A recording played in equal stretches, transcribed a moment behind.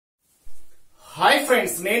Hi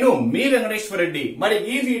friends, నేను మీ వెంకటేశ్వర రెడ్డి. మరి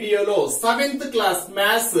ఈ వీడియోలో seventh class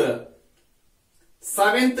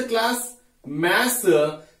maths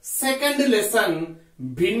second lesson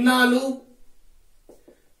భిన్నాలు,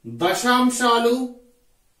 దశాంశాలు,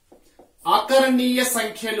 అకరణీయ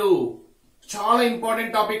సంఖ్యలు చాలా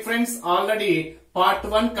important topic friends. Already part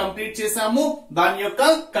 1 complete చేశాము. దాని యొక్క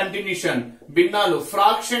continuation భిన్నాలు,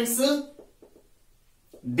 fractions,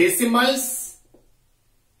 decimals,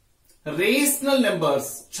 rational numbers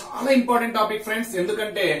చాలా ఇంపార్టెంట్ టాపిక్ ఫ్రెండ్స్.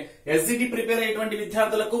 ఎందుకంటే SG.T ప్రిపేర్ అయ్యేటువంటి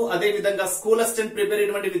విద్యార్థులకు, అదే విధంగా స్కూల్ అసిస్టెంట్ ప్రిపేర్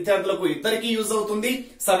అయ్యేటువంటి విద్యార్థులకు ఇద్దరికి యూజ్ అవుతుంది.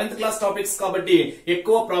 7th క్లాస్ టాపిక్స్ కాబట్టి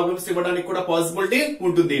ఎక్కువ ప్రాబ్లమ్స్ ఇవ్వడానికి కూడా పాసిబిలిటీ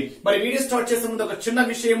ఉంటుంది. మరి వీడియో స్టార్ట్ చేసే ముందు ఒక చిన్న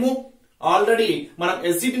విషయము. ఆల్రెడీ మనం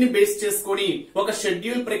SG.T ని బేస్ చేసుకొని ఒక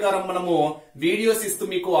షెడ్యూల్ ప్రకారం మనము వీడియోస్ ఇస్తూ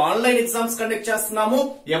మీకు ఆన్లైన్ ఎగ్జామ్స్ కండక్ట్ చేస్తున్నాము.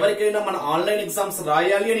 ఎవరికైనా మన ఆన్లైన్ ఎగ్జామ్స్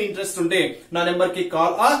రాయాలి అని ఇంట్రెస్ట్ ఉంటే నా నెంబర్ కి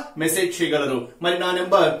కాల్ ఆ మెసేజ్ చేయగలరు. మరి నా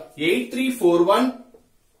నెంబర్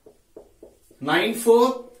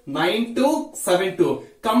 8341949272.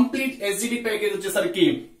 కంప్లీట్ SG.T ప్యాకేజ్ వచ్చేసరికి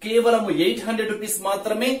కేవలం 800 రూపీస్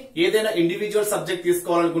మాత్రమే. ఏదైనా ఇండివిజువల్ సబ్జెక్ట్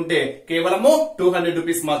తీసుకోవాలనుకుంటే కేవలము 200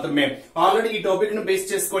 రూపీస్ మాత్రమే. ఆల్రెడీ ఈ టాపిక్ ను బేస్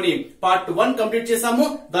చేసుకొని పార్ట్ 1 కంప్లీట్ చేశాము.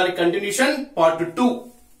 దాని కంటిన్యూషన్ పార్ట్ 2.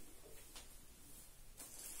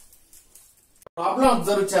 ప్రాబ్లం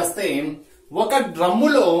అబ్జర్వ్ చేస్తే, ఒక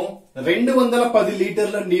డ్రమ్ములో 210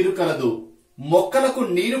 లీటర్ల నీరు కలదు. మొక్కలకు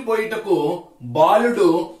నీరు పోయిటకు బాలుడు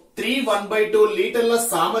 3/1/2 లీటర్ల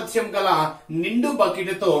సామర్థ్యం గల నిండు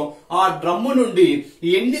బకెట్ తో ఆ డ్రమ్ము నుండి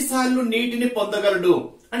ఎన్నిసార్లు నీటిని పొందగలడు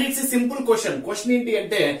అని. It's simple question. క్వశ్చన్ ఏంటి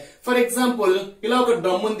అంటే, ఫర్ ఎగ్జాంపుల్ ఇలా ఒక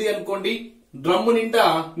డ్రమ్ ఉంది అనుకోండి. డ్రమ్ము నిండా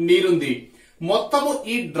నీరుంది. మొత్తము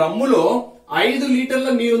ఈ డ్రమ్ములో 5 లీటర్ల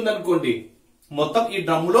నీరుందనుకోండి. మొత్తం ఈ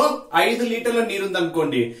డ్రమ్ములో 5 లీటర్ల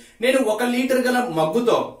నీరుందనుకోండి. నేను 1 లీటర్ గల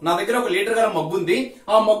మగ్గుతో, నా దగ్గర 1 లీటర్ గల మగ్గు ఉంది.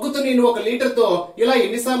 ఆ మగ్గుతో నేను 1 లీటర్ తో ఇలా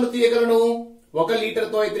ఎన్నిసార్లు తీయగలను? 1 లీటర్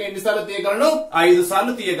తో అయితే ఎన్నిసార్లు తీయగలను? 5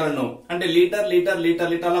 సార్లు తీయగలను. అంటే లీటర్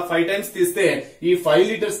అలా 5 టైమ్స్ తీస్తే ఈ 5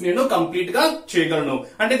 లీటర్స్ నేను కంప్లీట్ గా చేయగలను.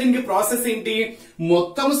 అంటే దీనికి ప్రాసెస్ ఏంటి?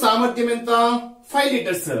 మొత్తం సామర్థ్యం ఎంత? 5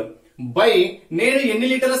 లీటర్స్ బై నేను ఎన్ని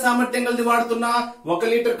లీటర్ల సామర్థ్యం కలిసి వాడుతున్నా? 1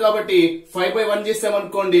 లీటర్ కాబట్టి 5/1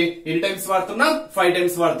 చేసామనుకోండి. ఎన్ని టైమ్స్ వాడుతున్నా? 5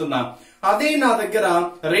 టైమ్స్ వాడుతున్నా. అదే నా దగ్గర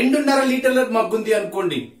 2.5 లీటర్ల మగ్గు ఉంది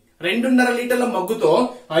అనుకోండి. 2.5 లీటర్ల మగ్గుతో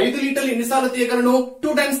 5 లీటర్లు ఎన్నిసార్లు తీయగలను?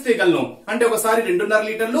 2 టైమ్స్ తీయగలను. అంటే ఒకసారి 2.5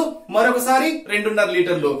 లీటర్లు, మరొకసారి 2.5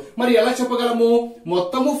 లీటర్లు. మరి ఎలా చెప్పగలము?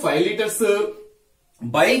 మొత్తము 5 లీటర్స్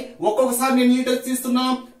బై ఒక్కొక్కసారి ఎన్ని లీటర్స్ తీస్తున్నా?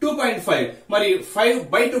 2.5. మరి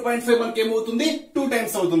 5/2.5 మనకి ఏమవుతుంది? 2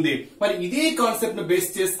 టైమ్స్ అవుతుంది. మరి ఇదే కాన్సెప్ట్ ను బేస్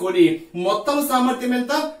చేసుకొని మొత్తం సామర్థ్యం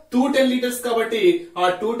ఎంత? 210 లీటర్స్ కాబట్టి ఆ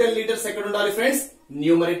 210 లీటర్స్ ఎక్కడ ఉండాలి ఫ్రెండ్స్?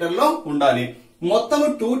 న్యూమరేటర్ లో ఉండాలి. మొత్తం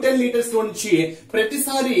 210 లీటర్స్ లో నుంచి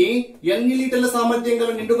ప్రతిసారి ఎన్ని లీటర్ల సామర్థ్యం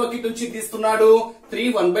గల నిండు బకెట్ నుంచి తీస్తున్నాడు?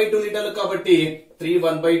 3/1/2 లీటర్లు కాబట్టి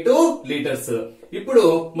 3/1/2 లీటర్స్. ఇప్పుడు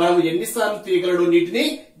మనం ఎన్నిసార్లు తీయగలడు నీటిని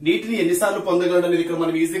ఎన్నిసార్లు పొందగలడు అనేది ఇక్కడ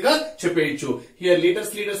మనం ఈజీగా చెప్పేయచ్చు. హియర్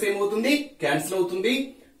లీటర్స్ ఏమవుతుంది? క్యాన్సిల్ అవుతుంది.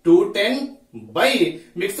 210 బై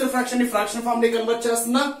మిక్స్డ్ ఫ్రాక్షన్ ని ఫ్రాక్షన్ ఫార్మ్ లో కన్వర్ట్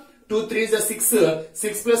చేస్తున్నా. 2 3 6,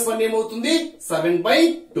 6 + 1 ఏమవుతుంది?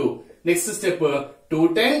 7/2. Next step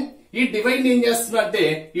 210. ఈ డివైడ్ ఏం చేస్తున్నా అంటే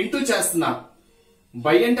ఇంటూ చేస్తున్నా.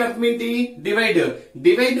 బై అంటే అర్థం ఏంటి? డివైడ్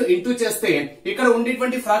ఇంటూ చేస్తే ఇక్కడ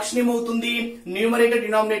ఉండేటువంటి ఫ్రాక్షన్ ఏమవుతుంది? న్యూమరేటర్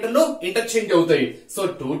డినామినేటర్ లో ఇంటర్చేంజ్ అవుతాయి. సో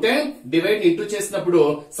 210 డివైడ్ ఇంటూ చేసినప్పుడు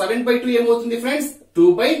 7/2 ఏమవుతుంది ఫ్రెండ్స్?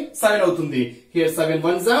 2/7 అవుతుంది. హియర్ 7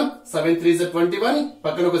 1s 7 3s 21,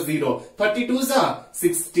 పక్కన ఒక 0, 32s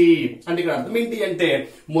 60. అంటే ఇక్కడ అర్థం ఏంటి అంటే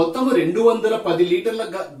మొత్తం 210 లీటర్ల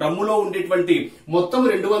డ్రమ్ములో ఉండేటువంటి మొత్తం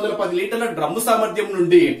 210 లీటర్ల డ్రమ్ము సామర్థ్యం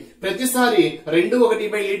నుండి ప్రతిసారి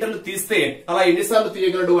 2/1 లీటర్లు తీస్తే అలా ఎన్నిసార్లు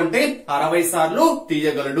తీయగలడు అంటే 60 సార్లు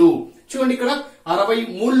తీయగలడు. చూడండి ఇక్కడ 60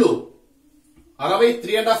 3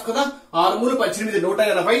 3.5 కదా. 6 3 18,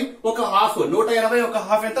 180. ఒక హాఫ్ 180, ఒక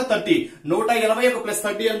హాఫ్ ఎంత? 30. 181 +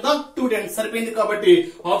 30 ఎంత? 210. సరిపోయింది. కాబట్టి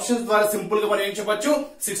ఆప్షన్స్ ద్వారా సింపుల్ గా మనం ఏం చెప్పొచ్చు?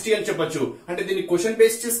 60 అని చెప్పొచ్చు. అంటే దీన్ని క్వశ్చన్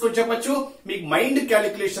బేస్ చేసుకొని చెప్పొచ్చు. మీకు మైండ్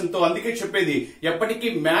క్యాలిక్యులేషన్ తో, అందుకే చెప్పేది ఎప్పటికీ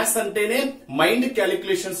మ్యాథ్స్ అంటేనే మైండ్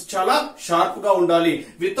క్యాలిక్యులేషన్స్ చాలా షార్ప్ గా ఉండాలి.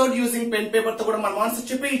 వితౌట్ యూజింగ్ పెన్ పేపర్ తో కూడా మనం ఆన్సర్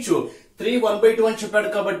చెప్పేయచ్చు. 3/1/2 అని చెప్పాడు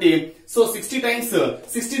కాబట్టి సో 60 టైమ్స్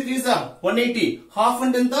 60 3s 180, హాఫ్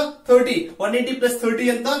అంటే ఎంత? 30. 180 + 30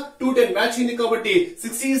 ఎంత? 210. మ్యాచ్ అయింది కాబట్టి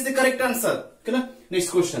 60 is the correct answer.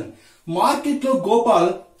 Next question. Market లో గోపాల్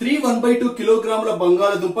 3/1/2 కిలోగ్రాముల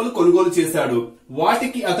బంగాళదుంపలు కొనుగోలు చేశాడు.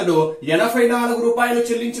 వాటికి అతడు 84 రూపాయలు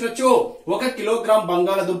చెల్లించినచో 1 కిలోగ్రామ్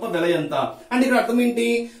బంగాళదుంప వెల ఎంత? అంటే ఇక్కడ అర్థం ఏంటి?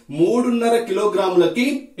 3.5 కిలోగ్రాములకి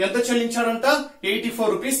ఎంత చెల్లించాడంట? 84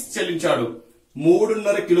 రూపీస్ చెల్లించాడు.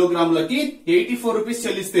 3.5 కిలోగ్రాములకి 84 రూపీస్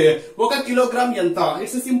చెల్లిస్తే 1 కిలోగ్రామ్ ఎంత?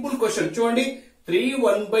 It's simple question. చూడండి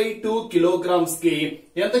 3 కిలోగ్రామ్స్ కి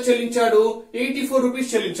ఎంత చెల్లించాడు? 84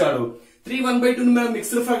 రూపీస్ చెల్లించాడు. 3 ని మనం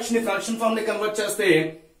మిక్స్డ్ ఫ్రాక్షన్ ఫార్మ్ ని కన్వర్ట్ చేస్తే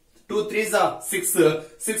 2 3s 6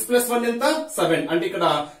 6 ప్లస్ 1 ఎంత? 7. అంటే ఇక్కడ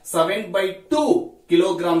 7/2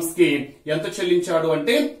 కిలోగ్రామ్స్ కి ఎంత చెల్లించాడు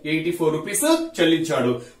అంటే 84 రూపీస్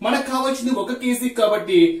చెల్లించాడు. మనకు కావాల్సింది 1 కేజీ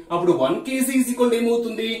కాబట్టి అప్పుడు 1 కేజీ ఈజ్ ఈక్వల్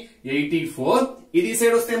ఏమవుతుంది? 84. ఇది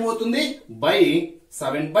సైడ్ వస్తే ఏమవుతుంది? బై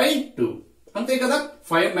 7/2. అంతే కదా.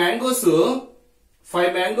 5 మ్యాంగోస్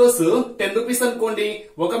 10 రూపీస్ అనుకోండి.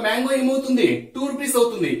 ఒక మ్యాంగో ఏమవుతుంది? 2 రూపీస్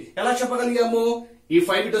అవుతుంది. ఎలా చెప్పగలిగాము? ఈ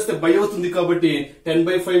 5 ఇటు వస్తే బై అవుతుంది కాబట్టి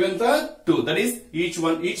 10/5 ఎంత? 2. That is each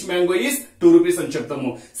mango is 2 rupees అని చెప్తాము.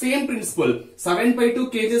 సేమ్ ప్రిన్సిపల్ 7/2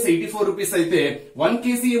 కేజెస్ 84 రూపీస్ అయితే 1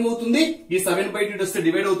 కేజీ ఏమవుతుంది? ఈ 7/2 ఇటు వస్తే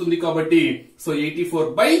డివైడ్ అవుతుంది కాబట్టి so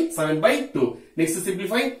 84/7/2. Next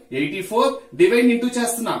simplify. 84 divide into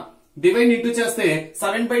చేస్తున్నా. డివైడ్ ఇంటూ చేస్తే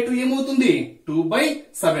 7/2 ఏమవుతుంది?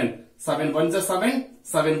 2/7. 7 1s 7,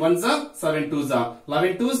 7 1s 7 2s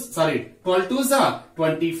 11 2s 12 2s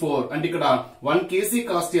 24. అంటే ఇక్కడ 1 కేజీ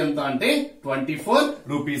కాస్ట్ ఎంత అంటే 24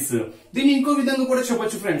 రూపీస్. దీన్ని ఇంకో విధంగా కూడా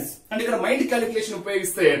చెప్పొచ్చు ఫ్రెండ్స్. అంటే ఇక్కడ మైండ్ క్యాలిక్యులేషన్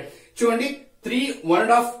ఉపయోగిస్తే చూడండి 3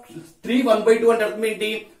 1/2 అంటే అర్థం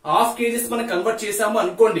ఏంటి? హాఫ్ కేజెస్ మనం కన్వర్ట్ చేసాము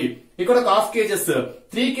అనుకోండి. ఇక్కడ ఒక హాఫ్ కేజెస్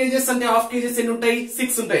 3 కేజెస్ అంటే హాఫ్ కేజెస్ ఎన్ని ఉంటాయి?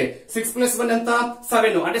 6 ఉంటాయి. 6 ప్లస్ 1 ఎంత?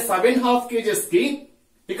 7. అంటే 7 హాఫ్ కేజెస్ కి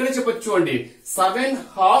ఇక్కడ చెప్పొచ్చు చూడండి 7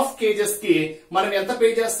 హాఫ్ కేజెస్ కి మనం ఎంత పే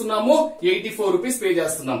చేస్తున్నాము? 84 రూపీస్ పే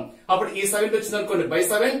చేస్తున్నాం. అప్పుడు ఈ 7 వచ్చింది అనుకోండి బై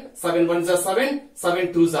 7 7 1s 7 7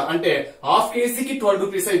 2s అంటే హాఫ్ కేజీకి 12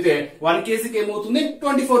 రూపీస్ అయితే 1 కేజీకి ఏమవుతుంది?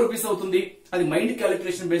 24 రూపీస్ అవుతుంది. అది మైండ్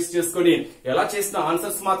క్యాలిక్యులేషన్ బేస్ చేసుకొని ఎలా చేసిన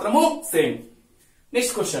ఆన్సర్స్ మాత్రము సేమ్.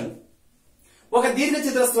 Next question. ఒక దీర్ఘ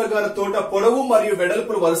చతురస్రాకార తోట పొడవు మరియు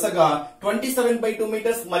వెడల్పులు వరుసగా 27/2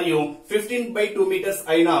 మీటర్స్ మరియు 15/2 మీటర్స్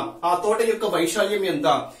అయిన ఆ తోట యొక్క వైశాల్యం ఎంత?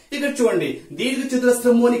 ఇక్కడ చూడండి దీర్ఘ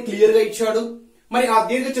చతురస్రము అని క్లియర్ గా ఇచ్చాడు. మరి ఆ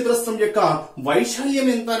దీర్ఘ చతురస్రం యొక్క వైశాల్యం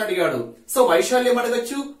ఎంత అని అడిగాడు. సో వైశాల్యం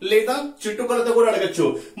అడగచ్చు లేదా చుట్టుకొలత కూడా అడగచ్చు.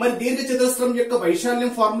 మరి దీర్ఘ చతురస్రం యొక్క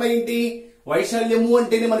వైశాల్యం ఫార్ములా ఏంటి? వైశాల్యము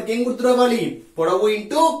అంటేనే మనకేం గుర్తు రావాలి? పొడవు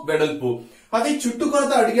ఇంటూ వెడల్పు. అదే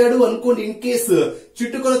చుట్టుకొలత అడిగాడు అనుకోండి. ఇన్ కేసు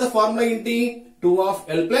చుట్టుకొలత ఫార్ములా ఏంటి?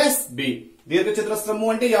 2/L + B. దీర్ఘ చతురస్రము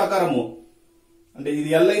అంటే ఈ ఆకారము అంటే ఇది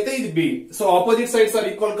L అయితే ఇది B. So opposite sides are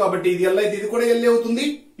equal కాబట్టి ఇది L అయితే ఇది కూడా L అవుతుంది.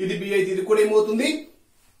 ఇది B అయితే ఇది కూడా ఏమవుతుంది?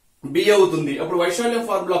 B అవుతుంది. అప్పుడు వైశాల్యం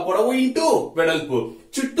ఫార్ములా పొడవు ఇంటూ వెడల్పు.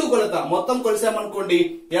 చుట్టుకొలత మొత్తం కొలిసామనుకోండి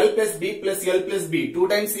L + B + L + B 2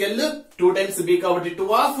 times L 2 times B కాబట్టి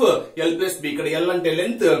 2/L + B. ఇక్కడ L అంటే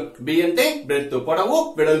లెంత్, B అంటే బ్రెడ్త్, పొడవు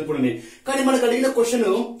వెడల్పుని. కానీ మనకు అడిగిన క్వశ్చన్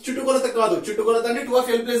చుట్టుకొలత కాదు. చుట్టుకొలత అంటే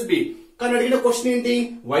 2/L + B. కానీ అడిగిన క్వశ్చన్ ఏంటి?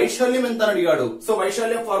 వైశాల్యం ఎంత అని అడిగాడు. సో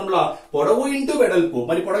వైశాల్యం ఫార్ములా పొడవు ఇంటూ వెడల్పు.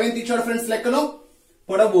 మరి పొడవు ఎంత ఇచ్చాడు ఫ్రెండ్స్ లెక్కలో?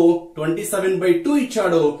 పొడవు 27/2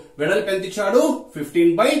 ఇచ్చాడు. వెడల్పు ఎంత ఇచ్చాడు?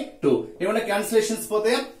 15/2. ఏమన్నా క్యాన్సిలేషన్స్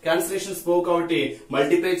పోతాయా? క్యాన్సిలేషన్స్ పోవు కాబట్టి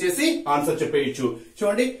మల్టిప్లై చేసి ఆన్సర్ చెప్పేయచ్చు.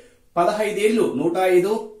 చూడండి 15 ఏళ్ళు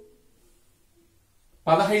 105,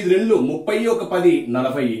 15 2 31 10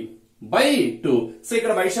 40/2. సో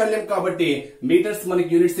ఇక్కడ వైశాల్యం కాబట్టి మీటర్స్ మనకి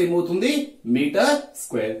యూనిట్స్ ఏమవుతుంది? Metre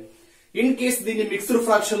square. ఇన్ కేస్ దీన్ని మిక్స్డ్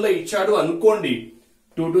ఫ్రాక్షన్ లో ఇచ్చాడు అనుకోండి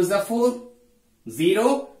 2 2s 4 0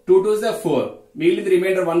 2 2s 4 మిగిలింది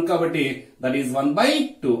రిమైండర్ 1 కాబట్టి దట్ ఈస్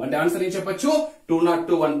 1/2. అంటే ఆన్సర్ ఏం చెప్పొచ్చు?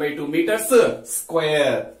 202 1/2 మీటర్స్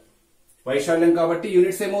స్క్వేర్. వైశాల్యం కాబట్టి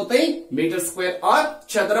యూనిట్స్ ఏమవుతాయి? మీటర్ స్క్వేర్ ఆర్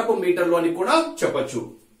చదరపు మీటర్లు అని కూడా చెప్పొచ్చు.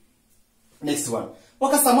 Next one.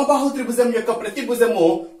 ఒక సమబాహు త్రిభుజం యొక్క ప్రతి భుజము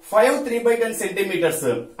 5 3/10 సెంటీమీటర్స్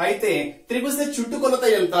అయితే త్రిభుజ చుట్టుకొలత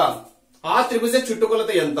ఎంత? ఆ త్రిభుజ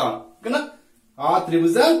చుట్టుకొలత ఎంత? ఆ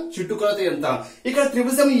త్రిభుజ చుట్టుకొలత ఎంత? ఇక్కడ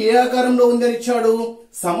త్రిభుజం ఏ ఆకారంలో ఉందని ఇచ్చాడు?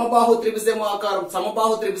 సమబాహు త్రిభుజము ఆకారం.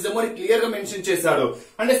 సమబాహు త్రిభుజము అని క్లియర్ గా మెన్షన్ చేశాడు.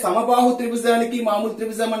 అంటే సమబాహు త్రిభుజానికి మామూలు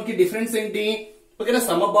త్రిభుజానికి డిఫరెన్స్ ఏంటి? ఓకేనా?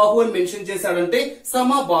 సమబాహు అని మెన్షన్ చేశాడంటే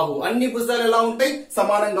సమబాహు అన్ని భుజాలు ఎలా ఉంటాయి?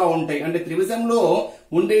 సమానంగా ఉంటాయి. అంటే త్రిభుజంలో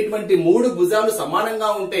ఉండేటువంటి 3 భుజాలు సమానంగా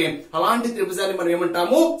ఉంటే అలాంటి త్రిభుజాన్ని మనం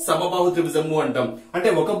ఏమంటాము? సమబాహు త్రిభుజము అంటాం. అంటే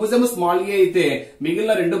ఒక భుజము స్మాల్ ఏ అయితే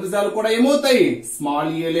మిగిలిన 2 భుజాలు కూడా ఏమవుతాయి?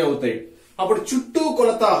 స్మాల్ ఏలే అవుతాయి. అప్పుడు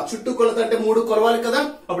చుట్టుకొలత అంటే 3 కొలవాలి కదా.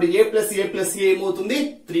 అప్పుడు A + A + A ఏమవుతుంది?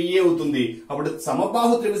 3A అవుతుంది. అప్పుడు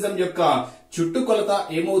సమబాహు త్రిభుజం యొక్క చుట్టుకొలత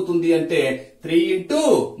ఏమవుతుంది అంటే 3 ఇంటూ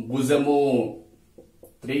భుజము.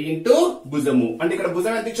 3 ఇంటూ భుజము. అంటే ఇక్కడ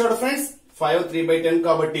భుజం ఎంత ఇచ్చాడు ఫ్రెండ్స్? 5 3/10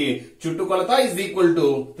 కాబట్టి చుట్టుకొలత is equal to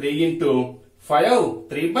 3 into 5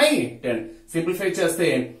 3/10. Simplify చేస్తే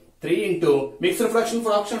 3 ఇంటూ మిక్స్డ్ ఫ్రాక్షన్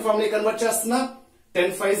ఫార్మ్ ని కన్వర్ట్ చేస్తున్నా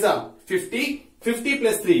 10 5s 50 50 +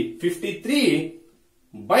 3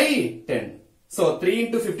 53/10. So 3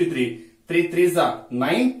 into 53 3 3s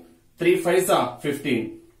 9 3 5s 15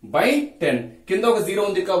 by 10. కింద ఒక 0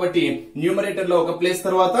 ఉంది కాబట్టి న్యూమరేటర్ లో ఒక ప్లేస్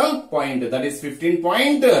తర్వాత పాయింట్, దట్ ఈస్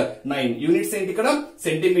 15.9. యూనిట్స్ ఏంటి ఇక్కడ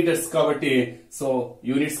సెంటీమీటర్స్ కాబట్టి సో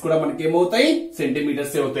యూనిట్స్ కూడా మనకి ఏమవుతాయి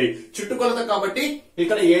సెంటీమీటర్స్ అవుతాయి. చుట్టుకొలత కాబట్టి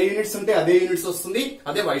ఇక్కడ ఏ యూనిట్స్ ఉంటే అదే యూనిట్స్ వస్తుంది,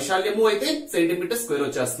 అదే వైశాల్యము అయితే సెంటీమీటర్ స్క్వేర్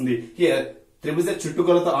వచ్చేస్తుంది. హియర్ త్రిభుజ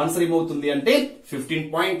చుట్టుకొలత ఆన్సర్ ఏమవుతుంది అంటే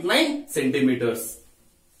 15.9 సెంటీమీటర్స్.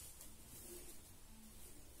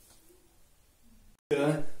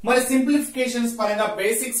 మరి సింప్లిఫికేషన్స్ పరంగా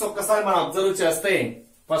బేసిక్స్ ఒక్కసారి మనం అబ్జర్వ్ చేస్తే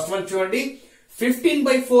ఫస్ట్ వన్ చూడండి,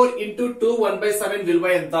 15/4 ఇంటూ 2 1/7 విలువ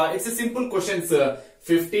ఎంత? It's simple questions.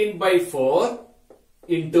 15/4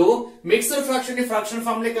 into mixed fraction ని ఫ్రాక్షన్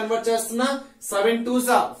ఫార్మ్ లో కన్వర్ట్ చేస్తున్నా, 7 2s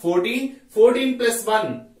 14, 14 ప్లస్ 1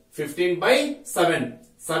 15/7,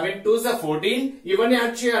 7 2s 14, ఇవన్నీ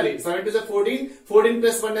యాడ్ చేయాలి. 7 2s 14, 14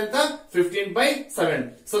 ప్లస్ 1 ఎంత 15/7.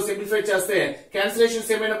 సో సింప్లిఫై చేస్తే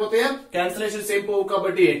క్యాన్సిలేషన్స్ ఏమైనా పోతాయా? క్యాన్సిలేషన్స్ ఏం పోవు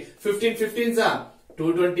కాబట్టి 15 15s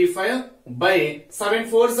 225 by 7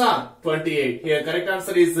 4s 28. Here correct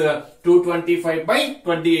answer is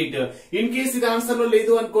 225/28. In case ఇది ఆన్సర్ లో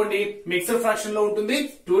లేదు అనుకోండి, మిక్సర్ ఫ్రాక్షన్ లో ఉంటుంది.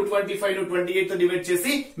 225 ను 28 తో డివైడ్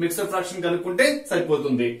చేసి మిక్సర్ ఫ్రాక్షన్ కనుక్కుంటే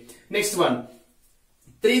సరిపోతుంది. Next one,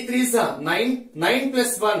 3 3s 9, 9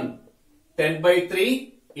 plus 1 10/3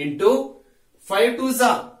 into 5 2s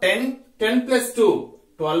 10, 10 plus 2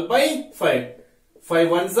 12/5, 5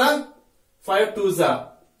 1s 5 2s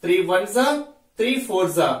 3 1s 3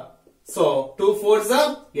 4s, so 2 4s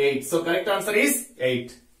 8. So correct answer is 8.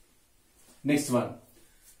 Next one,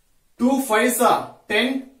 2 5s 10,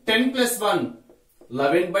 10 plus 1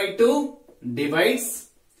 11/2 divides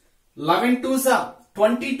 11 2s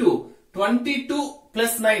 22, 22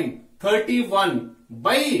 plus 9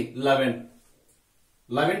 31/11.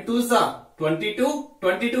 11 2s 22,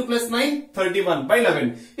 22 plus 9 31/11.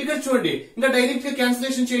 ఇక్కడ చూడండి, ఇంకా డైరెక్ట్ గా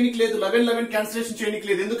క్యాన్సిలేషన్ చేయనికి లేదు, 11 11 cancellation చేయనికి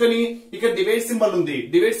లేదు. ఎందుకని? ఇక్కడ డివైడ్ సింబల్ ఉంది,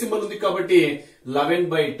 divide symbol ఉంది కాబట్టి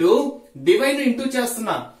 11/2 డివైడ్ ఇంటూ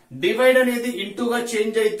చేస్తున్నా. డివైడ్ అనేది ఇంటూ గా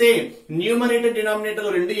చేంజ్ అయితే న్యూమరేటర్ డినామినేటర్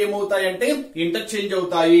రెండు ఏమవుతాయంటే ఇంటర్చేంజ్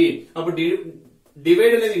అవుతాయి. అప్పుడు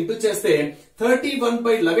డివైడ్ అనేది ఇంటూ చేస్తే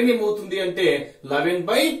 31/11 ఏమవుతుంది అంటే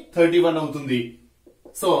 11/31 అవుతుంది.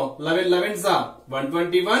 So 11 11s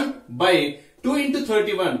 121 by 2 into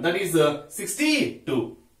 31, that is 62.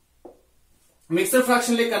 Mixer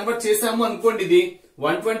fraction లో కన్వర్ట్ చేసాము అనుకోండి, ఇది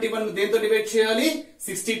 121 దేంతో డివైడ్ చేయాలి?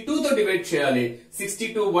 62 తో డివైడ్ చేయాలి.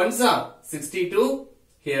 62 1s 62,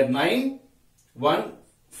 here 9 1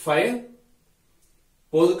 5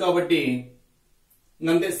 పోదు కాబట్టి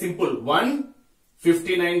అంతే simple.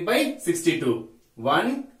 159/62,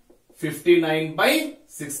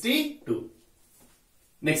 159/62.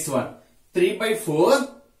 Next one,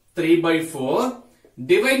 3/4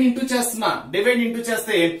 divide into చేస్తున్నా. డివైడ్ ఇంటూ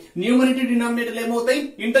చేస్తే న్యూమరేటర్ డినామినేటర్ ఏమవుతాయి?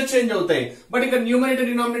 ఇంటర్చేంజ్ అవుతాయి. బట్ ఇక్కడ న్యూమరేటర్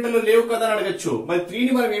డినామినేటర్ లో లేవు కదా అని అడగచ్చు. మరి 3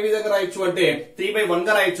 ని మనం ఏ విధంగా రాయొచ్చు అంటే 3/1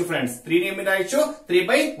 గా రాయొచ్చు ఫ్రెండ్స్. 3 ని ఏమి రాయొచ్చు?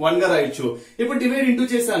 3/1 గా రాయొచ్చు. ఇప్పుడు డివైడ్ ఇంటూ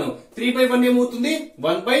చేశాను, 3/1 ఏమవుతుంది?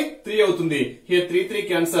 1/3 అవుతుంది. Here 3 3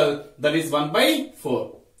 cancel, that is 1/4.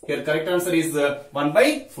 Here correct answer is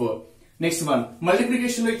 1/4. Next one,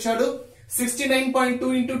 multiplication లో ఇచ్చాడు. 69.2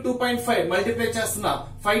 into 2.5 మల్టిప్లై చేస్తున్నా.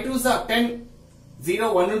 5 2s 10, 0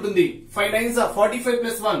 1 ఉంటుంది. 5 9s 45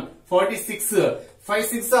 plus 1 46, 5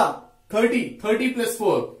 6 30, 30 plus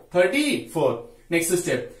 4 34. Next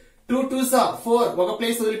step, 2 2s 4 ఒక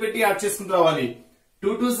ప్లేస్ వదిలిపెట్టి యాడ్ చేసుకుంటూ రావాలి.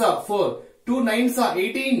 2 2s 4, 2 9s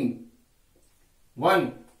 18, 1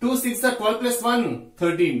 2 6 12 plus 1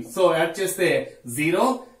 13. So add చేస్తే 0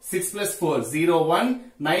 6 plus 4 0 1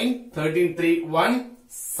 9 13 3 1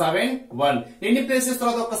 7 1. ఎన్ని ప్లేసెస్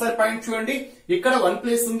తర్వాత ఒక్కసారి పాయింట్ చూడండి. ఇక్కడ 1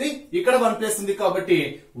 ప్లేస్ ఉంది, ఇక్కడ 1 ప్లేస్ ఉంది కాబట్టి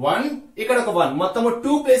 1, ఇక్కడ ఒక 1, మొత్తం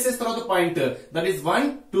 2 ప్లేసెస్ తర్వాత పాయింట్, దట్ ఈస్ 1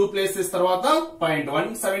 2 ప్లేసెస్ తర్వాత పాయింట్.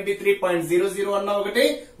 173.00 అన్నా ఒకటే,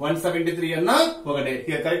 173 అన్నా ఒకటే.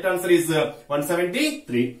 Here correct answer is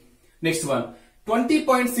 173. Next one,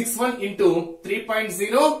 20.61 into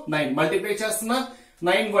 3.09 multiply చేస్తున్నా.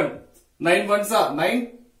 9 1 9 1s 9,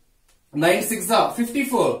 9 6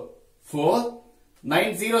 54, 4 9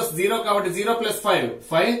 0s 0 కాబట్టి 0 plus 5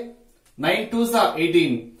 5, 9 2s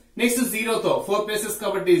 18. నెక్స్ట్ 0 తో 4 ప్లేసెస్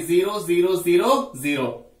కాబట్టి 0 0 0 0.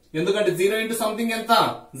 ఎందుకంటే 0 ఇంటూ సంథింగ్ ఎంత?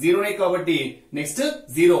 0 కాబట్టి నెక్స్ట్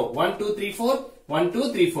 0 1 2 3 4 1 2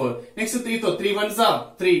 3 4. నెక్స్ట్ 3 తో 3 1s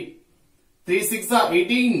 3, 3 6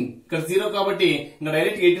 18, ఇక్కడ 0 కాబట్టి ఇంకా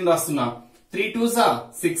డైరెక్ట్ 18 రాస్తున్నా. 3 2s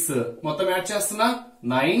 6, మొత్తం యాడ్ చేస్తున్నా.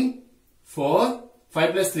 9 4 5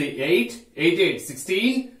 plus 3 8, 8 8 16,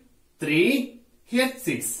 3 here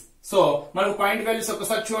 6. సో మనకు పాయింట్ వాల్యూస్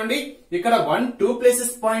ఒకసారి చూడండి. ఇక్కడ 1 2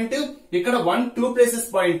 ప్లేసెస్ పాయింట్, ఇక్కడ 1 2 ప్లేసెస్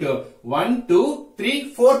పాయింట్, 1 2 3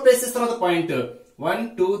 4 ప్లేసెస్ తర్వాత పాయింట్, 1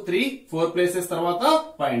 2 3 4 ప్లేసెస్ తర్వాత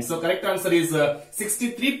point. So correct answer is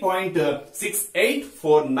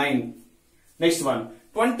 63.6849. Next one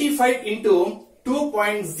 25 into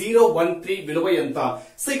 2.013 విలువ ఎంత?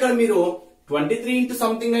 సో ఇక్కడ మీరు 23 ఇంటూ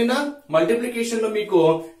సంథింగ్ అయినా మల్టిప్లికేషన్ లో మీకు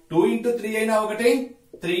 2 ఇంటూ 3 అయినా ఒకటే,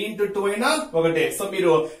 3 ఇంటూ 2 అయినా ఒకటే. సో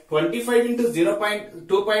మీరు 25 ఇంటూ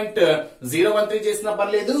 2.013 చేసినా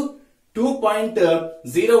పర్లేదు,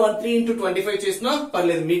 2.013 ఇంటూ 25 చేసినా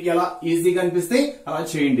పర్లేదు, మీకు ఎలా ఈజీగా అనిపిస్తే అలా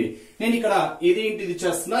చేయండి. నేను ఇక్కడ ఇది ఇంటిది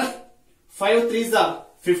చేస్తున్నా. 5 3s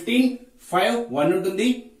 15, 5 1 ఉంటుంది.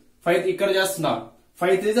 5 ఇక్కడ చేస్తున్నా.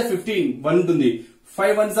 5 3s 15 1 ఉంటుంది.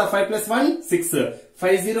 5 1s 5 plus 1 6,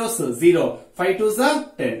 5 0s 0, 5 2s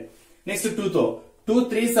 10. Next 2 తో 2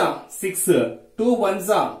 3s 6, 2 1s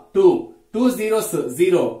 2, 2 0s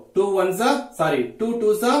 0, 2 1s 2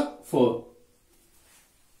 2s 4.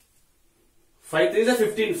 5 3s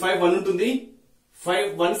 15, 5 1 ఉంటుంది. 5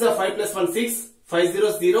 1s 5 plus 1 6, 5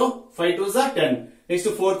 0s 0, 5 2s 10. Next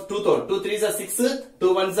 4 2 తో 2 3s 6, 2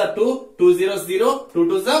 1s 2, 2 0s 0, 2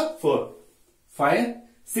 2s 4. 5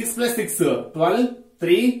 6 plus 6 12,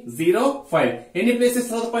 3 0 5. ఎన్ని ప్లేసెస్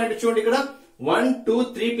తర్వాత పాయింట్ చూడండి. ఇక్కడ 1 2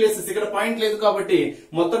 3 ప్లేసెస్, ఇక్కడ పాయింట్ లేదు కాబట్టి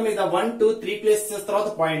మొత్తం మీద 1 2 3 ప్లేసెస్ తర్వాత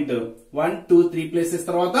పాయింట్, 1 2 3 ప్లేసెస్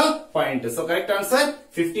తర్వాత point. So correct answer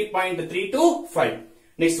 50.325.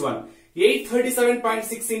 Next one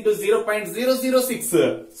 837.6 into 0.006.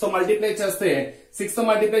 So multiply చేస్తే 6 తో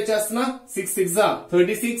మల్టిప్లై చేస్తున్నా. 6 6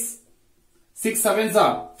 36, 6 7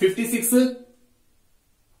 56,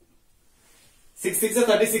 6 6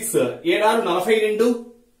 36, 7 42.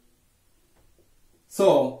 సో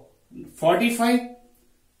 45,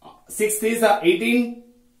 6 3s 18,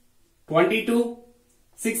 22,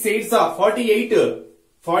 6 8s 48,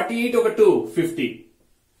 48 ఒక 2 50.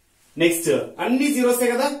 నెక్స్ట్ అన్ని జీరోసే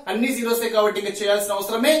కదా, అన్ని జీరోసే కాబట్టి ఇంకా చేయాల్సిన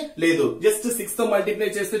అవసరమే లేదు. జస్ట్ 6 తో మల్టిప్లై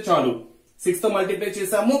చేస్తే చాలు. 6 తో మల్టిప్లై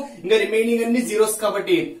చేసాము, ఇంకా రిమైనింగ్ అన్ని జీరోస్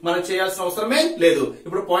కాబట్టి మనం చేయాల్సిన అవసరమే లేదు.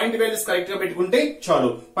 ఇప్పుడు పాయింట్ వాల్యూస్ కరెక్ట్ గా పెట్టుకుంటే చాలు.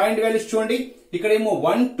 పాయింట్ వాల్యూస్ చూడండి. ఇక్కడేమో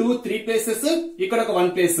 1 2 3 ప్లేసెస్, ఇక్కడ ఒక 1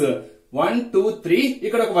 ప్లేస్, 1 2 3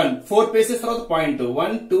 ఇక్కడ ఒక 1, 4 ప్లేసెస్ తర్వాత పాయింట్,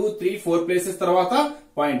 1 2 3 4 ప్లేసెస్ తర్వాత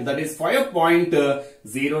పాయింట్. దట్ ఈస్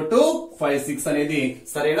 5.0256 అనేది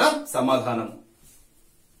సరైన సమాధానం.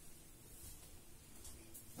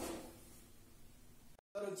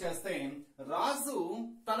 చేస్తే రాజు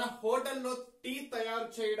తన హోటల్లో టీ తయారు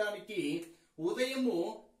చేయడానికి ఉదయము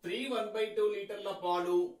 3 లీటర్ల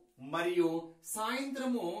పాలు మరియు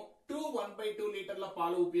సాయంత్రము 1/2 లీటర్ల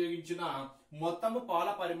పాలు ఉపయోగించిన మొత్తము పాల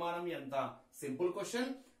పరిమాణం ఎంత? Simple question.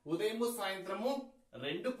 ఉదయము సాయంత్రము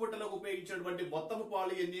 2 పూటలకు ఉపయోగించినటువంటి మొత్తము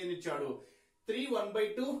పాలు ఎన్ని అని ఇచ్చాడు. 3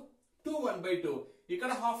 1/2, 2 1/2.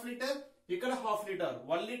 ఇక్కడ హాఫ్ లీటర్, ఇక్కడ హాఫ్ లీటర్,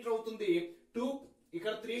 1 లీటర్ అవుతుంది. 2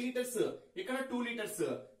 ఇక్కడ 3 లీటర్స్, ఇక్కడ 2 లీటర్స్.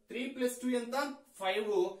 3 plus 2 ఎంత?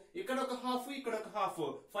 5. ఇక్కడ ఒక హాఫ్, ఇక్కడ ఒక హాఫ్.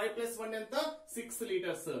 5 plus 1 ఎంత? 6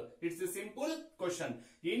 litres. It's a simple question.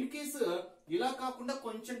 In case ఇలా కాకుండా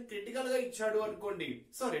కొంచెం క్రిటికల్ గా ఇచ్చాడు అనుకోండి.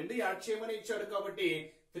 సో 2 యాడ్ చేయమని ఇచ్చాడు కాబట్టి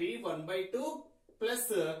 3 1/2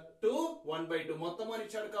 ప్లస్ 2 1/2 మొత్తం అని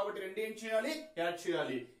ఇచ్చాడు కాబట్టి 2 ఏం చేయాలి? యాడ్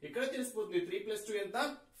చేయాలి. ఇక్కడ తెలిసిపోతుంది 3 plus 2 ఎంత?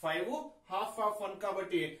 5, హాఫ్ హాఫ్ 1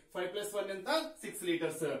 కాబట్టి 5 plus 1 ఎంత? 6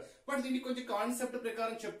 లీటర్స్. బట్ దీన్ని కొంచెం కాన్సెప్ట్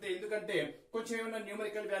ప్రకారం చెప్తే, ఎందుకంటే కొంచెం ఏమైనా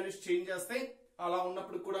న్యూమరికల్ వాల్యూస్ చేంజ్ చేస్తే అలా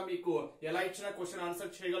ఉన్నప్పుడు కూడా మీకు ఎలా ఇచ్చినా క్వశ్చన్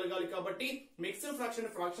ఆన్సర్ చేయగలగాలి కాబట్టి మిక్స్డ్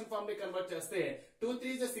ఫ్రాక్షన్ ఫ్రాక్షన్ ఫార్మ్ ని కన్వర్ట్ చేస్తే 2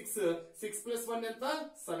 3s 6, 6 plus 1 ఎంత?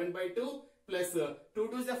 7/2 plus 2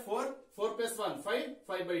 2s 4, 4 plus 1 5,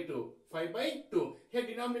 5/2, 5/2. here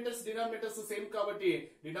denominators same కాబట్టి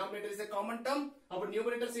denominator is a common term. అప్పుడు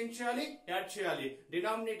న్యూమరేటర్స్ ఏం చేయాలి? యాడ్ చేయాలి.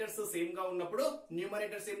 డినామినేటర్స్ సేమ్ గా ఉన్నప్పుడు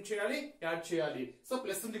న్యూమరేటర్స్ ఏం చేయాలి? యాడ్ చేయాలి. సో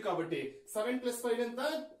ప్లస్ ఉంది కాబట్టి 7 plus 5 ఎంత?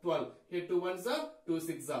 12. here 2 1s 2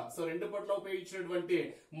 6. సో 2 పూట్ల ఉపయోగించినటువంటి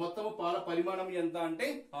మొత్తం పాల పరిమాణం ఎంత అంటే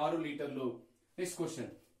 6 లీటర్లు. Next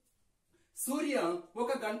question. సూర్య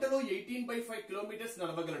ఒక గంటలో 18/5 కిలోమీటర్స్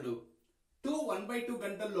నడవగలడు. 1/2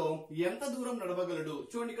 గంటల్లో ఎంత దూరం నడవగలడు?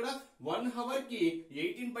 చూడండి, ఇక్కడ 1 అవర్ కి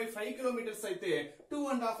 18/5 కిలోమీటర్స్ అయితే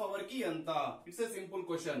 2.5 అవర్ కి ఎంత? It's a simple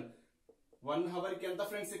question. 1 hour కి ఎంత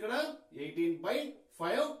ఫ్రెండ్స్? ఇక్కడ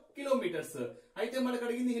 18/5 కిలోమీటర్స్. అయితే మనకు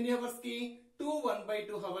అడిగింది ఎన్ని అవర్స్ కి? 2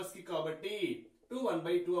 1/2 అవర్స్ కి కాబట్టి 2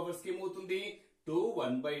 1/2 అవర్స్ కి ఏమవుతుంది? 2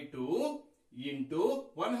 1/2 ఇంటూ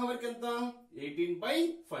 1 అవర్ కి ఎంత?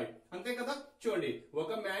 18/5 అంతే కదా. చూడండి,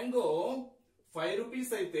 ఒక మ్యాంగో 5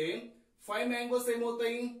 రూపీస్ అయితే 5 మ్యాంగోస్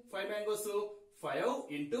ఏమవుతాయి? 5 మ్యాంగోస్ 5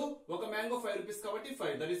 ఇంటూ ఒక మ్యాంగో 5 రూపీస్ కాబట్టి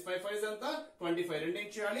 5, దట్ ఈస్ 5 5 ఎంత? 25. 2 ఏం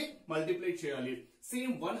చేయాలి? మల్టిప్లై చేయాలి.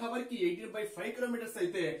 సేమ్ 1 అవర్ కి 18/5 కిలోమీటర్స్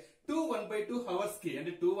అయితే 2 1/2 hours కి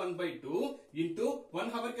అంటే 2 1/2 ఇంటూ 1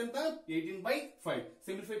 hour కి ఎంత 18/5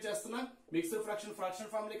 సింప్లిఫై చేస్తున్నా మిక్స్డ్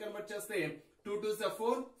ఫ్రాక్షన్ ఫార్మ్ లో కన్వర్ట్ చేస్తే 2 2s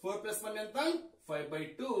 4 4 plus 1 ఎంత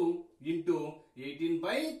 5/2 into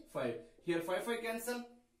 18/5 here 5 5 cancel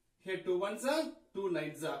here 2 1s 2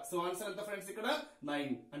 9s so answer ఎంత ఫ్రెండ్స్ ఇక్కడ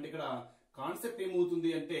 9 అంటే ఇక్కడ కాన్సెప్ట్ ఏమవుతుంది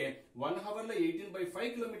అంటే 1 hour లో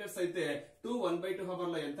 18/5 కిలోమీటర్స్ అయితే 2 1/2 hour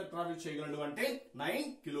లో ఎంత ట్రావెల్ చేయగలడు అంటే 9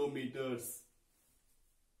 కిలోమీటర్స్.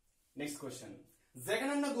 నెక్స్ట్ క్వశ్చన్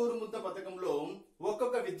జగనన్న గోరుముద్ద పథకంలో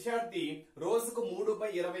ఒక్కొక్క విద్యార్థి రోజుకు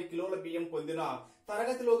 3/20 కిలోల బియ్యం పొందిన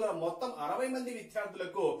తరగతిలో గల మొత్తం 60 మంది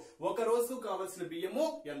విద్యార్థులకు ఒక రోజుకు కావలసిన బియ్యము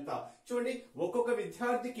ఎంత? చూడండి ఒక్కొక్క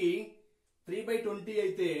విద్యార్థికి 3/20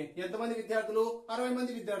 అయితే ఎంతమంది విద్యార్థులు 60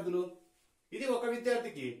 మంది విద్యార్థులు. ఇది ఒక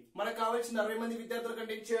విద్యార్థికి మనకు కావాల్సిన 60 మంది విద్యార్థుల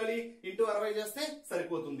కంటే ఏం చేయాలి ఇంటూ 60 చేస్తే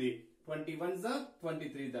సరిపోతుంది. 21s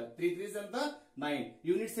 23s 3 3s ఎంత 9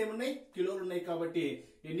 యూనిట్స్ ఏమున్నాయి కిలోలు ఉన్నాయి కాబట్టి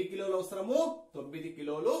ఎన్ని కిలోలు అవసరము 9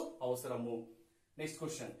 కిలోలు అవసరము. నెక్స్ట్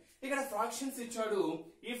క్వశ్చన్ ఇక్కడ ఫ్రాక్షన్స్ ఇచ్చాడు.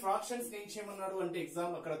 ఈ ఫ్రాక్షన్స్ ఏం చేయమన్నాడు అంటే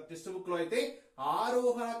ఎగ్జామ్ అక్కడ టెక్స్ట్ బుక్ లో అయితే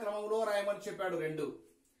ఆరోహణ క్రమంలో రాయమని చెప్పాడు 2.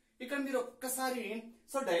 ఇక్కడ మీరు ఒక్కసారి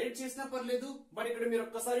సో డైరెక్ట్ చేసినా పర్లేదు బట్ ఇక్కడ మీరు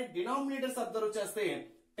ఒక్కసారి డినామినేటర్స్ అబ్జర్వ్ చేస్తే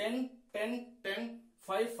 10 10 10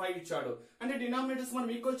 5 5 ఇచ్చాడు అంటే డినామినేటర్స్ మనం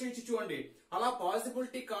ఈక్వల్ చేయించి చూడండి. అలా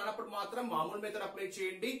పాసిబిలిటీ కానప్పుడు మాత్రం మామూలు మెథడ్ అప్లై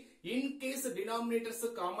చేయండి. ఇన్ కేసు డినామినేటర్స్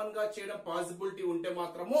కామన్ గా చేయడం పాసిబిలిటీ ఉంటే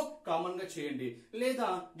మాత్రము కామన్ గా చేయండి. లేదా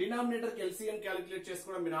డినామినేటర్ ఎల్సిఎం క్యాలిక్యులేట్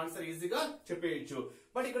చేసుకోవడం మీరు ఆన్సర్ ఈజీగా చెప్పేయచ్చు.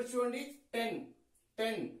 బట్ ఇక్కడ చూడండి 10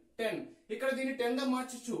 10 10 ఇక్కడ దీన్ని 10 గా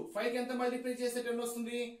మార్చచ్చు. 5 కి ఎంత మల్టిప్లై చేస్తే 10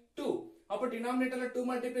 వస్తుంది 2. అప్పుడు డినామినేటర్ లో 2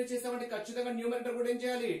 మల్టిప్లై చేసామంటే ఖచ్చితంగా న్యూమరేటర్ కూడా ఏం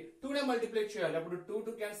చేయాలి 2 నే మల్టిప్లై చేయాలి. అప్పుడు 2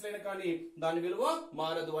 2 క్యాన్సిల్ అయినా కానీ దాని విలువ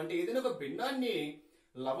మారదు. అంటే ఏదైనా ఒక భిన్నాన్ని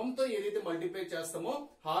లవంతో ఏదైతే మల్టిప్లై చేస్తామో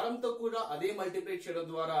హారంతో కూడా అదే మల్టిప్లై చేయడం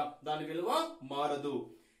ద్వారా దాని విలువ మారదు.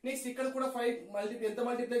 నెక్స్ట్ ఇక్కడ కూడా 5 ఎంత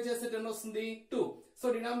మల్టిప్లై చేస్తే 10 వస్తుంది 2. సో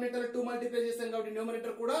డినామినేటర్ 2 మల్టిప్లై చేసాం కాబట్టి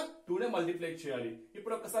న్యూమరేటర్ కూడా 2 నే మల్టిప్లై చేయాలి.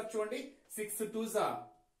 ఇప్పుడు ఒకసారి చూడండి 6 2s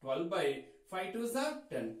 12/5 2s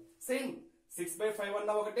 10 సేమ్ 6/5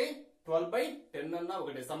 అన్నా ఒకటే 12/10 అన్నా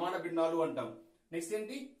ఒకటే సమాన భిన్నాలు అంటాం. నెక్స్ట్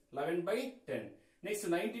ఏంటి 11/10 నెక్స్ట్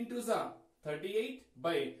 19 2s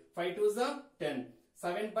 38/5 2s 10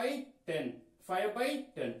 7/10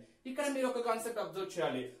 5/10 ఇక్కడ మీరు ఒక కాన్సెప్ట్ అబ్జర్వ్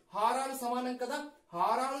చేయాలి. హారాలు సమానం కదా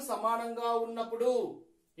హారాలు సమానంగా ఉన్నప్పుడు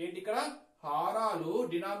ఏంటి ఇక్కడ హారాలు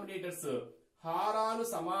డినామినేటర్స్ హారాలు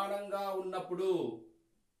సమానంగా ఉన్నప్పుడు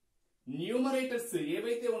న్యూమరేటర్స్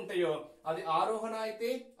ఏవైతే ఉంటాయో అది ఆరోహణ అయితే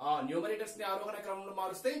ఆ న్యూమరేటర్స్ ని ఆరోహణ క్రమంలో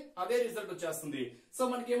మారుస్తే అదే రిజల్ట్ వచ్చేస్తుంది. సో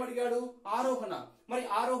మనకి ఏమడిగాడు ఆరోహణ. మరి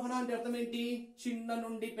ఆరోహణ అంటే అర్థం ఏంటి చిన్న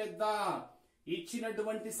నుండి పెద్ద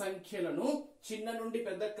ఇచ్చినటువంటి సంఖ్యలను చిన్న నుండి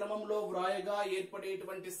పెద్ద క్రమంలో వ్రాయగా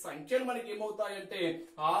ఏర్పడేటువంటి సంఖ్యలు మనకి ఏమవుతాయంటే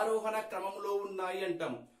ఆరోహణ క్రమంలో ఉన్నాయి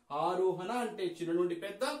అంటాం. ఆరోహణ అంటే చిన్న నుండి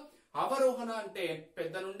పెద్ద అవరోహణ అంటే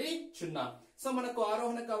పెద్ద నుండి చిన్న. సో మనకు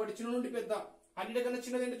ఆరోహణ కాబట్టి చిన్న నుండి పెద్ద అన్నిటికన్నా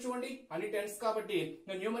చిన్నది ఏంటి చూడండి అన్ని 10s కాబట్టి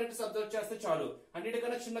న్యూమరేటర్స్ అబ్జర్వ్ చేస్తే చాలు.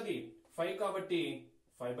 అన్నిటికన్నా చిన్నది 5 కాబట్టి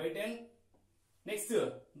 5/10 నెక్స్ట్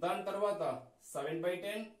దాని తర్వాత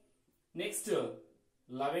 7/10 నెక్స్ట్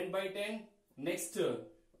 11/10 నెక్స్ట్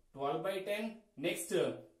 12/10 నెక్స్ట్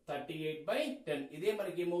 38/10 ఇదే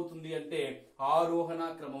మనకి ఏమవుతుంది అంటే ఆరోహణ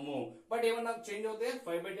క్రమము. బట్ ఏమన్నా చేంజ్ అవుతే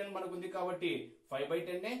 5/10 మనకు ఉంది కాబట్టి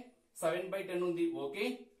 5/10 7/10 ఉంది ఓకే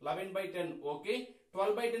 11/10 ఓకే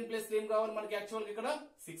 12/10 ప్లస్ ఏం కావాలి మనకి యాక్చువల్ గా ఇక్కడ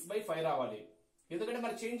 6/5 రావాలి. ఎందుకంటే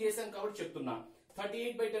మనం చేంజ్ చేసాం కాబట్టి చెప్తున్నా.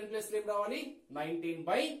 38/10 ప్లస్ ఏం రావాలి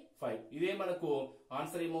 19/5 ఇదే మనకు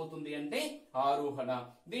ఆన్సర్ ఏమవుతుంది అంటే ఆరోహణ.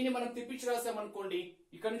 దీన్ని మనం తిప్పించి రాసామనుకోండి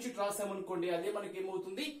ఇక్కడ నుంచి రాసామనుకోండి అదే మనకి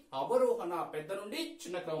ఏమవుతుంది అవరోహణ పెద్ద నుండి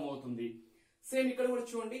చిన్న క్రమం అవుతుంది. సేమ్ ఇక్కడ కూడా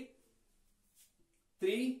చూడండి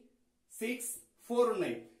 3 6 4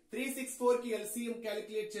 ఉన్నాయి. 3 6 4 కి ఎల్సిఎం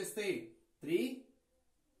క్యాలిక్యులేట్ చేస్తే 3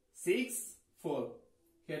 6 4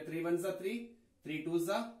 here 3 1s 3 3 2s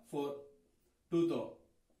 4 2 తో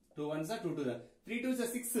 2 1s 2 2 3 2s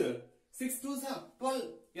 6 6 2s 12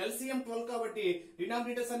 ఎల్సిఎం 12 కాబట్టి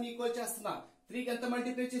డినామినేటర్స్ అన్ని ఈక్వల్ చేస్తున్నా. 3 కి ఎంత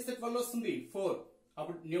మల్టిప్లై చేస్తే 12 వస్తుంది 4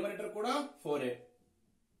 అప్పుడు న్యూమరేటర్ కూడా 4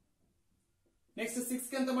 నెక్స్ట్ 6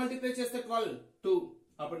 కి ఎంత మల్టిప్లై చేస్తే 12 2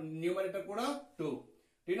 అప్పుడు న్యూమరేటర్ కూడా 2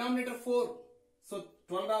 డినామినేటర్ 4 సో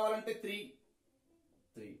 12 రావాలంటే 3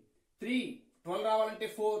 12 రావాలంటే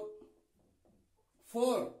 4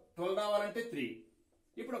 12 రావాలంటే 3.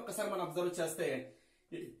 ఇప్పుడు ఒక్కసారి మనం అబ్జర్వ్ చేస్తే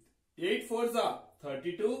 8 4s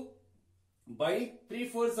 32 by 3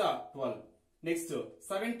 4s 12 next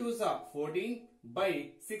 7 2s 14 by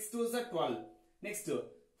 6 2s 12 next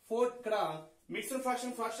 4 ఇక్కడ మిక్స్డ్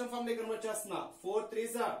ఫ్రాక్షన్ ఫార్మ్ దగ్గర వచ్చేస్తున్నా 4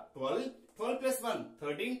 3s 12 12 plus 1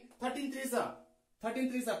 13 13 3s 13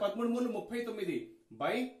 3s 13 3 39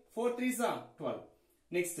 by 4 3s 12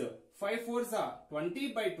 next 5 4s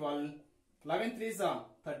 20/12, 11 3s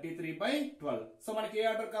 33/12. So మనకి ఏ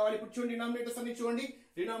ఆర్డర్ కావాలి? ఇప్పుడు చూడండి, డినామినేటర్స్ అన్ని చూడండి,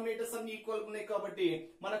 డినామినేటర్స్ అన్ని ఈక్వల్ ఉన్నాయి కాబట్టి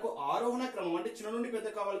మనకు ఆరోహణ క్రమం అంటే చిన్న నుండి పెద్ద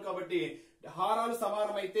కావాలి కాబట్టి హారాలు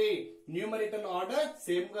సమానమైతే న్యూమరేటర్ ఆర్డర్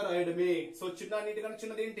సేమ్ గా రాయడమే. సో చిన్న అన్నిటికన్నా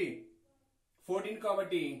చిన్నది ఏంటి? 14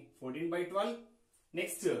 కాబట్టి 14/12,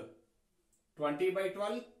 next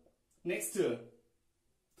 20/12, next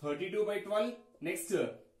 32/12, next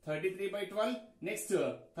 33/12, next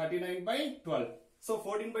 39/12. So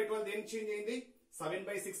 14/12 దేనికి చేంజ్ అయింది?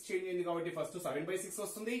 7/6 చేంజ్ అయింది కాబట్టి ఫస్ట్ 7/6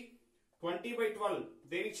 వస్తుంది. 20/12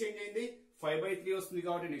 దేనికి చేంజ్ అయింది? 5/3 వస్తుంది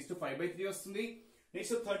కాబట్టి నెక్స్ట్ 5/3 వస్తుంది.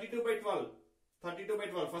 నెక్స్ట్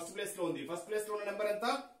 32/12 ఫస్ట్ ప్లేస్ లో ఉంది. ఫస్ట్ ప్లేస్ లో ఉన్న నెంబర్ ఎంత?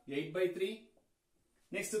 8/3.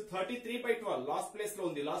 నెక్స్ట్ 33/12 లాస్ట్ ప్లేస్ లో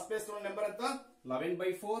ఉంది. లాస్ట్ ప్లేస్ లో ఉన్న నెంబర్ ఎంత?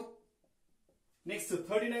 11/4. నెక్స్ట్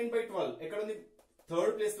 39/12 ఎక్కడ ఉంది?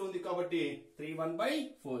 థర్డ్ ప్లేస్ లో ఉంది కాబట్టి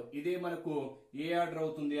 31/4. ఇదే మనకు ఏ ఆర్డర్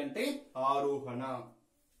అవుతుంది అంటే ఆరోహణ.